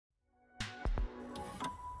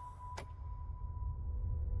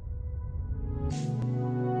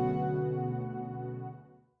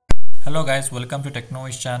Hello guys, welcome to Techno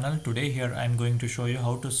Vish channel. Today here I am going to show you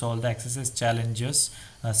how to solve the XSS challenges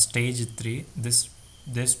stage 3.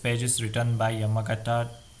 This page is written by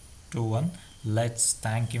Yamagata21. Let's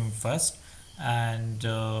thank him first, and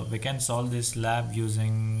we can solve this lab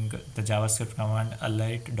using the JavaScript command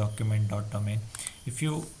alert document.domain. If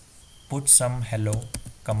you put some hello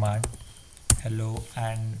command, hello,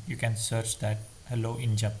 and you can search that hello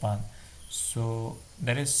in Japan, so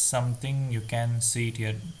there is something you can see it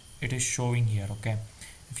here. It is showing here. Okay,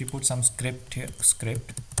 if you put some script here,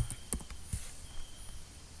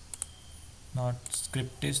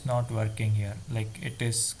 script is not working here, like it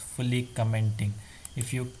is fully commenting.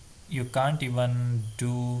 If you can't even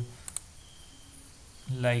do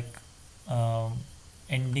like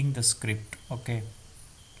ending the script. Okay,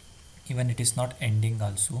 even it is not ending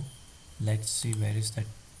also. Let's see, where is that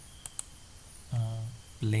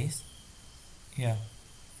place? Yeah,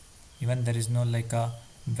 even there is no like a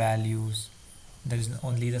values. There is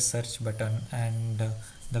only the search button, and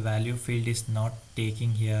the value field is not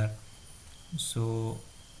taking here. So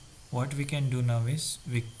what we can do now is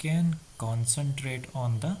we can concentrate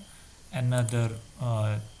on the another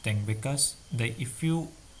thing, because if you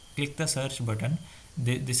click the search button,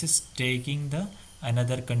 this is taking the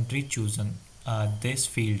another country chosen, this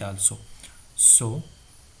field also. So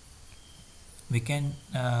we can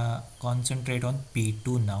concentrate on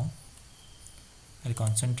P2 now. I'll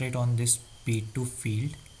concentrate on this P2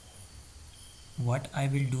 field. What I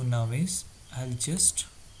will do now is I'll just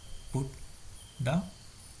put the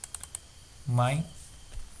my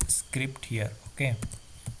script here. Okay,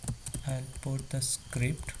 I'll put the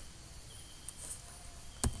script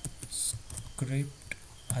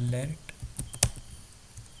alert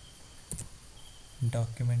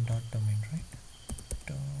document.domain, right?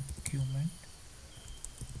 Document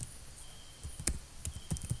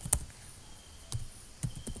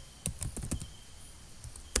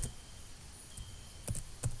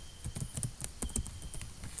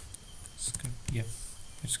script. Yep,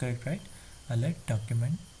 it's correct, right? Alert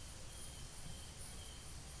document.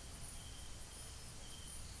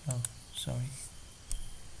 Oh, sorry.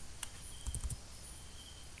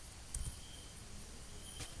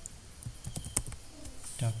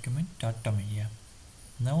 Document.domain. Yeah.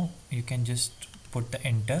 Now you can just put the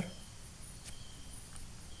enter.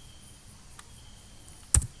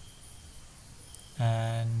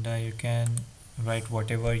 And you can write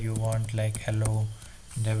whatever you want, like hello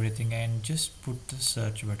and everything, and just put the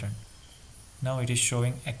search button. Now it is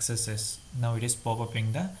showing XSS. Now it is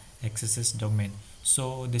pop-upping the XSS domain.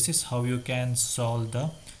 So this is how you can solve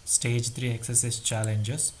the stage 3 XSS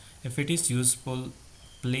challenges. If it is useful,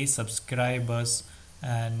 please subscribe us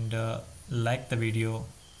and like the video.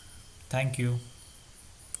 Thank you.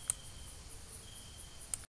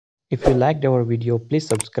 If you liked our video, please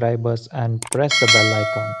subscribe us and press the bell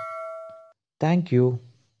icon. Thank you.